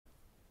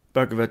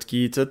Bhagavad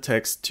Gita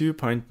text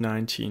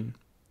 2.19.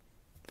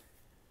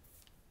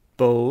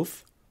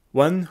 Both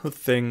one who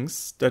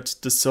thinks that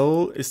the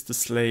soul is the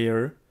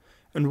slayer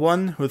and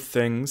one who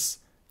thinks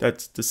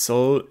that the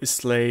soul is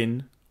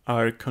slain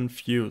are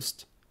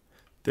confused.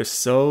 The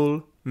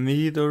soul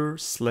neither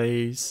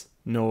slays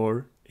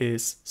nor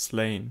is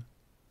slain.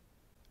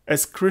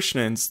 As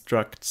Krischna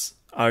instructs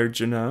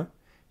Arjuna,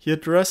 he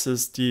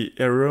addresses the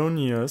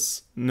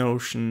erroneous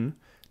notion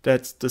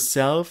that the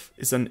self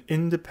is an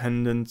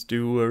independent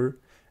doer,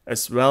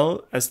 as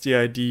well as the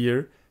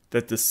idea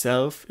that the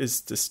self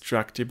is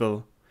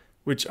destructible,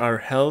 which are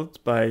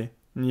held by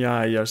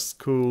Nyaya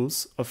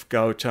schools of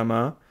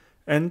Gautama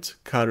and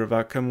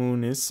Karvaka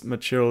Muni's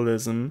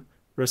materialism,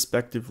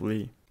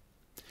 respectively.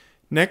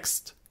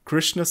 Next,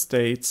 Krishna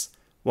states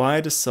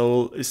why the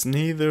soul is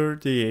neither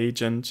the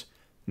agent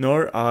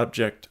nor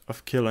object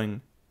of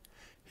killing.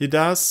 He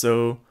does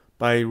so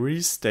by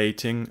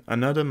restating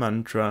another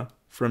mantra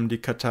from the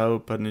Katha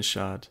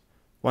Upanishad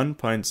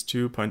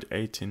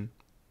 1.2.18.